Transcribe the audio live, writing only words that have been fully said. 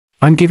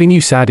I'm giving you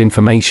sad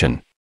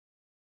information.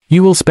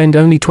 You will spend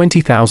only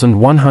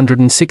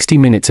 20,160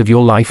 minutes of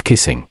your life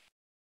kissing.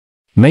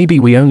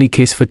 Maybe we only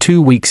kiss for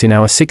 2 weeks in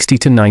our 60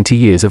 to 90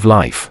 years of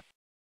life.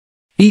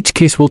 Each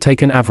kiss will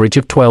take an average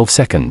of 12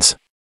 seconds.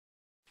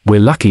 We're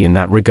lucky in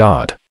that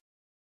regard.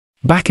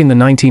 Back in the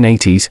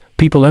 1980s,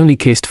 people only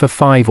kissed for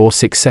 5 or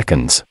 6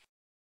 seconds.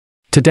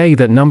 Today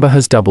that number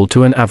has doubled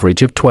to an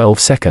average of 12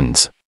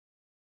 seconds.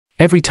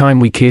 Every time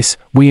we kiss,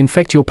 we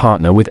infect your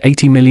partner with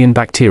 80 million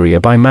bacteria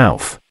by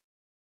mouth.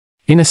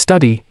 In a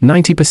study,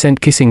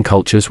 90% kissing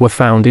cultures were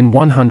found in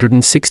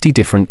 160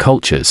 different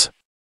cultures.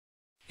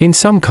 In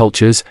some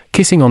cultures,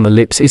 kissing on the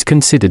lips is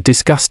considered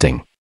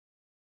disgusting.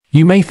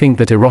 You may think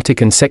that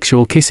erotic and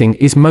sexual kissing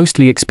is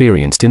mostly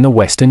experienced in the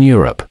Western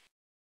Europe.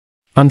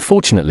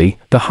 Unfortunately,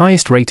 the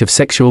highest rate of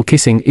sexual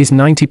kissing is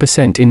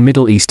 90% in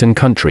Middle Eastern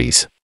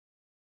countries.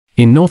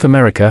 In North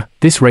America,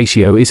 this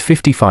ratio is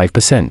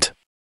 55%.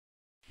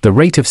 The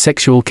rate of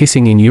sexual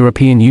kissing in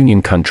European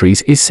Union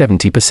countries is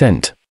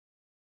 70%.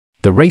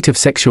 The rate of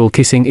sexual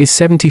kissing is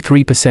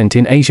 73%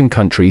 in Asian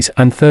countries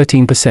and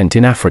 13%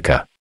 in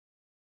Africa.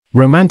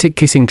 Romantic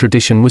kissing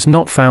tradition was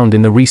not found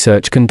in the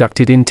research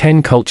conducted in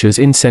 10 cultures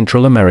in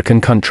Central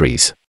American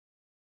countries.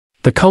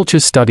 The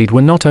cultures studied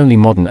were not only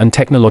modern and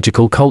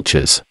technological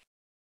cultures.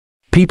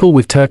 People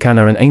with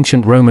Turkana and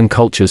ancient Roman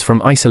cultures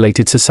from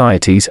isolated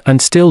societies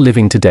and still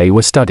living today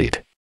were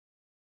studied.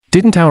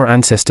 Didn't our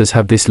ancestors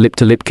have this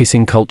lip-to-lip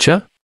kissing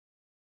culture?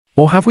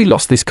 Or have we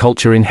lost this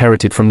culture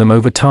inherited from them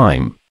over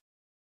time?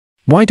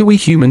 Why do we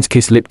humans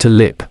kiss lip to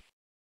lip?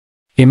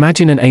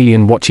 Imagine an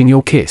alien watching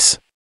your kiss.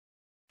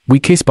 We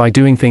kiss by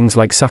doing things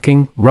like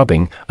sucking,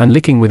 rubbing, and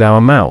licking with our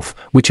mouth,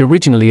 which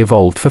originally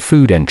evolved for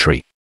food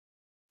entry.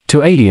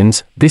 To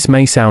aliens, this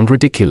may sound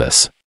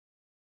ridiculous.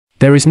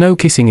 There is no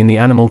kissing in the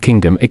animal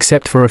kingdom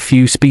except for a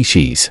few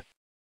species.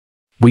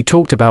 We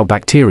talked about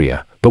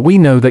bacteria, but we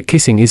know that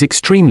kissing is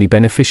extremely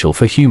beneficial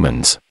for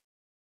humans.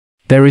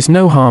 There is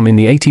no harm in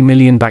the 80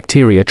 million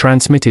bacteria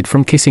transmitted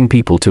from kissing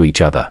people to each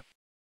other.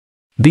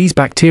 These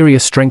bacteria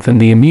strengthen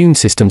the immune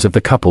systems of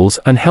the couples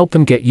and help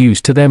them get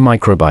used to their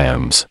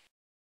microbiomes.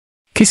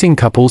 Kissing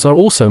couples are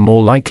also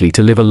more likely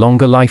to live a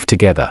longer life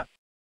together.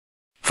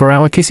 For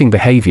our kissing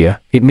behavior,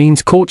 it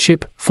means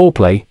courtship,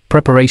 foreplay,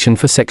 preparation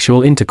for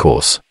sexual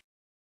intercourse.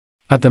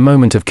 At the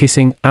moment of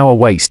kissing, our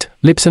waist,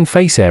 lips and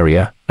face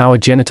area, our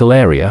genital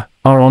area,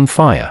 are on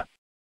fire.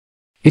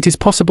 It is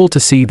possible to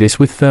see this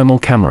with thermal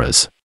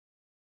cameras.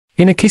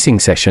 In a kissing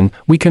session,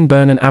 we can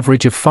burn an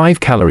average of 5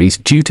 calories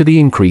due to the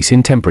increase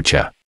in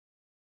temperature.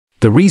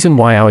 The reason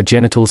why our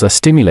genitals are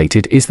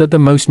stimulated is that the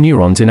most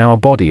neurons in our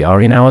body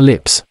are in our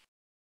lips.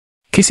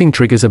 Kissing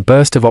triggers a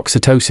burst of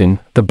oxytocin,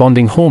 the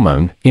bonding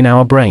hormone, in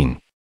our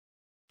brain.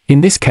 In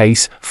this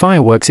case,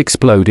 fireworks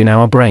explode in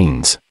our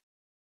brains.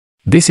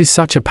 This is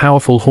such a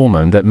powerful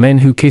hormone that men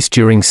who kiss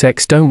during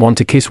sex don't want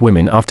to kiss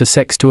women after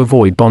sex to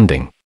avoid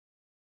bonding.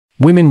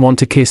 Women want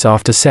to kiss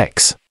after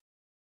sex.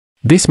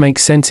 This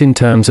makes sense in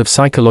terms of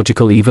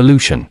psychological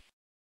evolution.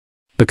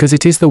 Because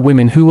it is the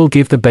women who will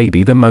give the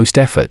baby the most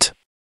effort.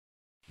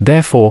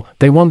 Therefore,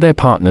 they want their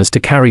partners to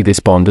carry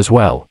this bond as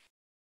well.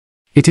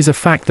 It is a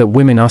fact that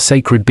women are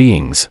sacred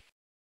beings.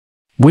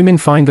 Women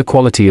find the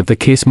quality of the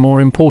kiss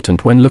more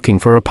important when looking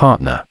for a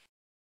partner.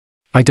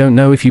 I don't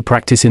know if you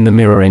practice in the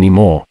mirror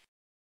anymore.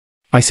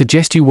 I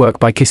suggest you work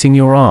by kissing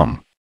your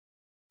arm.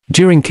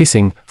 During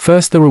kissing,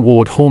 first the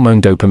reward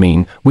hormone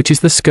dopamine, which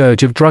is the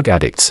scourge of drug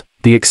addicts,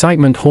 the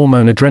excitement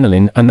hormone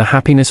adrenaline and the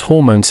happiness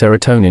hormone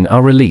serotonin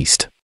are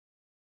released.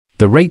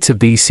 The rates of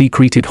these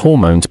secreted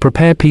hormones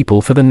prepare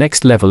people for the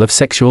next level of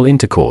sexual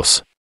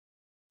intercourse.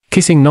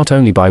 Kissing not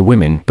only by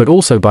women but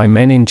also by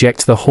men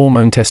injects the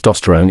hormone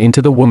testosterone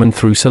into the woman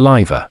through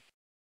saliva.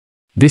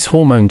 This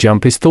hormone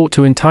jump is thought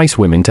to entice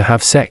women to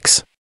have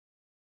sex.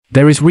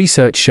 There is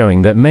research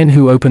showing that men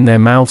who open their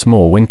mouths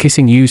more when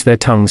kissing use their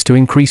tongues to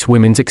increase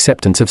women's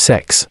acceptance of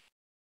sex.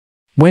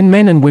 When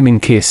men and women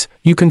kiss,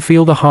 you can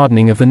feel the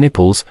hardening of the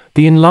nipples,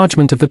 the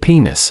enlargement of the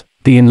penis,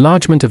 the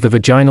enlargement of the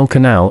vaginal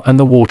canal and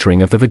the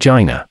watering of the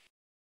vagina.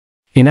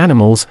 In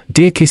animals,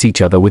 deer kiss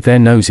each other with their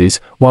noses,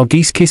 while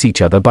geese kiss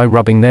each other by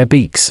rubbing their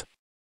beaks.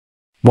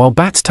 While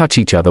bats touch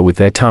each other with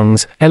their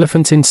tongues,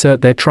 elephants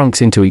insert their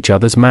trunks into each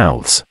other's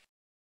mouths.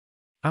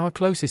 Our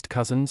closest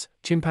cousins,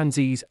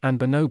 chimpanzees and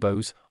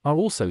bonobos, are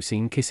also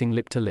seen kissing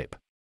lip to lip.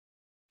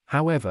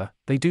 However,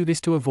 they do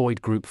this to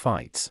avoid group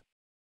fights.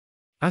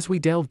 As we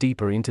delve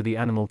deeper into the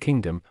animal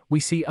kingdom, we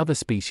see other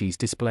species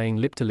displaying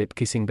lip-to-lip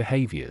kissing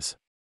behaviors.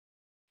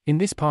 In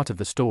this part of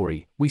the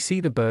story, we see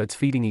the birds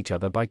feeding each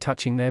other by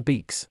touching their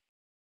beaks.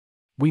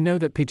 We know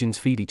that pigeons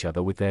feed each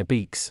other with their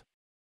beaks.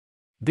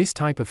 This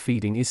type of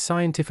feeding is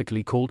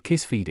scientifically called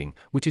kiss feeding,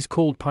 which is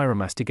called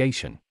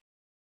pyromastigation.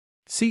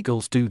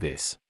 Seagulls do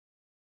this.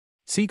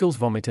 Seagulls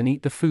vomit and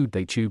eat the food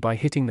they chew by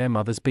hitting their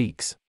mother's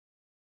beaks.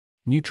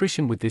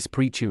 Nutrition with this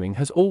pre-chewing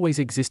has always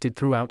existed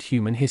throughout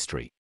human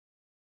history.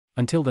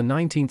 Until the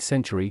 19th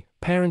century,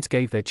 parents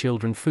gave their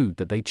children food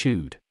that they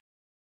chewed.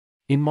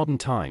 In modern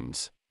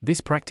times, This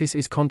practice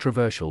is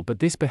controversial, but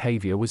this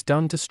behavior was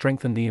done to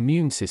strengthen the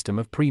immune system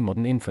of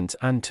pre-modern infants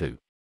and to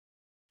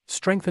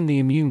strengthen the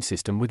immune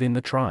system within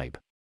the tribe.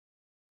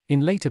 In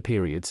later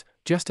periods,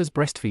 just as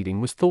breastfeeding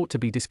was thought to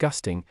be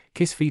disgusting,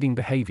 kiss-feeding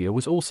behavior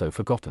was also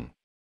forgotten.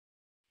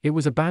 It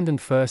was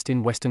abandoned first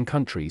in Western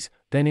countries,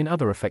 then in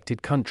other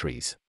affected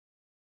countries.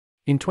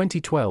 In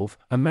 2012,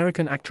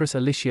 American actress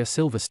Alicia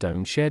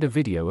Silverstone shared a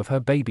video of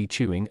her baby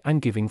chewing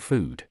and giving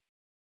food.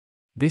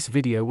 This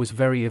video was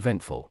very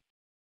eventful.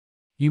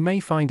 You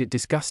may find it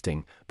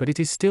disgusting, but it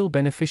is still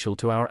beneficial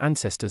to our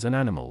ancestors and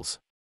animals.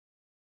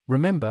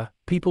 Remember,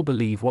 people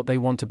believe what they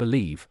want to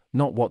believe,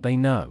 not what they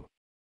know.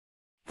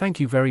 Thank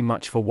you very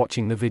much for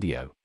watching the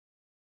video.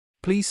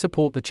 Please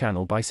support the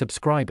channel by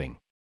subscribing.